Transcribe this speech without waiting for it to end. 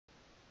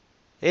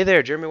Hey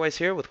there, Jeremy Weiss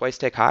here with Weiss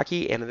Tech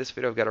Hockey, and in this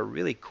video I've got a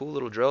really cool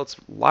little drill. It's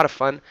a lot of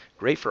fun,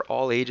 great for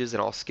all ages and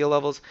all skill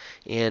levels,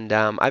 and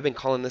I've been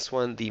calling this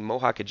one the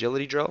Mohawk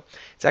Agility Drill.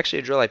 It's actually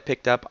a drill I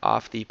picked up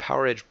off the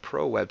Power Edge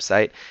Pro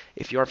website.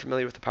 If you aren't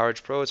familiar with the Power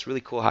Edge Pro, it's a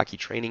really cool hockey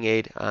training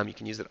aid. You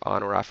can use it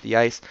on or off the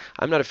ice.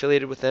 I'm not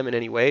affiliated with them in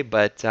any way,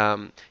 but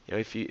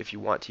if you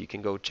want to, you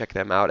can go check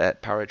them out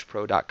at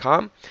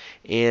poweredgepro.com.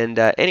 And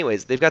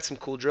anyways, they've got some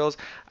cool drills.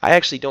 I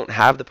actually don't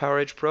have the Power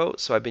Edge Pro,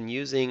 so I've been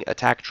using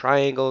attack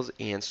triangles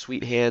and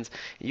sweet hands.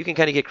 You can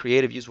kind of get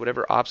creative, use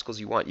whatever obstacles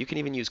you want. You can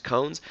even use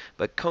cones,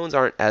 but cones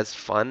aren't as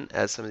fun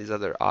as some of these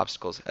other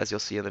obstacles, as you'll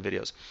see in the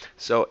videos.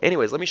 So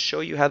anyways, let me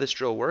show you how this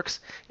drill works,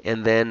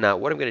 and then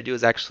what I'm going to do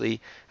is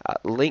actually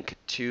link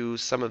to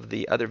some of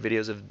the other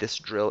videos of this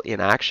drill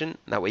in action.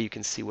 That way you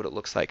can see what it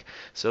looks like.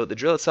 So the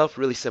drill itself,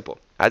 really simple.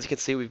 As you can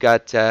see, we've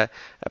got a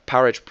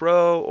Power Edge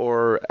Pro,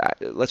 or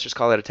let's just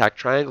call it attack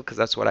triangle because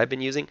that's what I've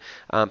been using.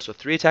 So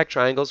 3 attack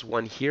triangles,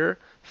 one here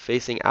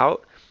facing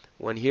out,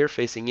 one here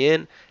facing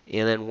in,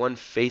 and then one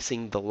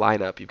facing the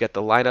lineup. You've got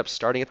the lineup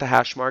starting at the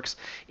hash marks,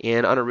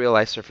 and on a real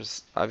life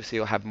surface, obviously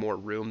you'll have more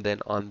room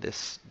than on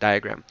this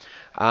diagram.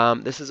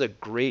 This is a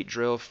great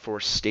drill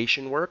for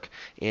station work,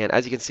 and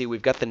as you can see,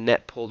 we've got the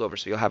net pulled over,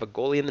 so you'll have a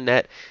goalie in the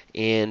net,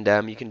 and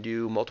you can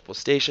do multiple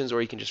stations,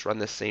 or you can just run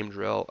this same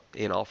drill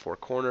in all 4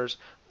 corners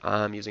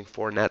using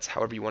 4 nets,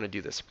 however you want to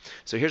do this.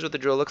 So here's what the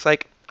drill looks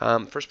like.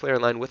 First player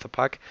in line with the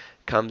puck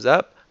comes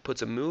up,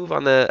 puts a move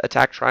on the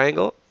attack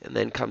triangle, and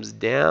then comes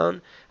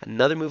down.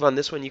 Another move on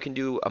this one. You can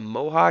do a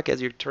Mohawk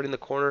as you're turning the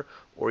corner,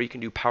 or you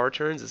can do power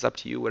turns. It's up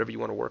to you, whatever you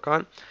want to work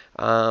on.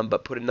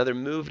 But put another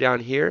move down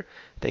here,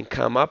 then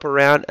come up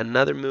around,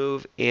 another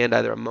move, and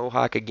either a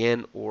Mohawk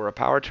again or a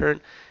power turn,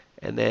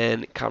 and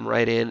then come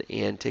right in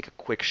and take a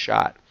quick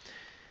shot.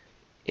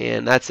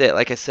 And that's it.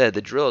 Like I said,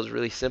 the drill is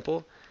really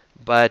simple,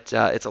 but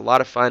it's a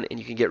lot of fun, and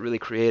you can get really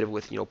creative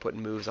with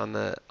putting moves on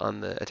the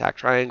attack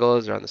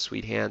triangles or on the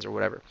sweet hands or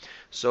whatever.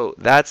 So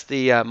that's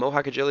the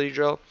Mohawk Agility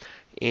Drill,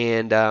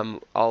 and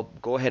I'll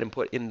go ahead and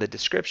put in the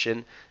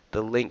description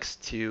the links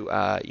to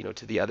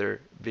to the other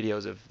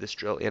videos of this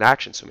drill in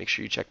action. So make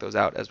sure you check those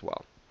out as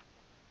well.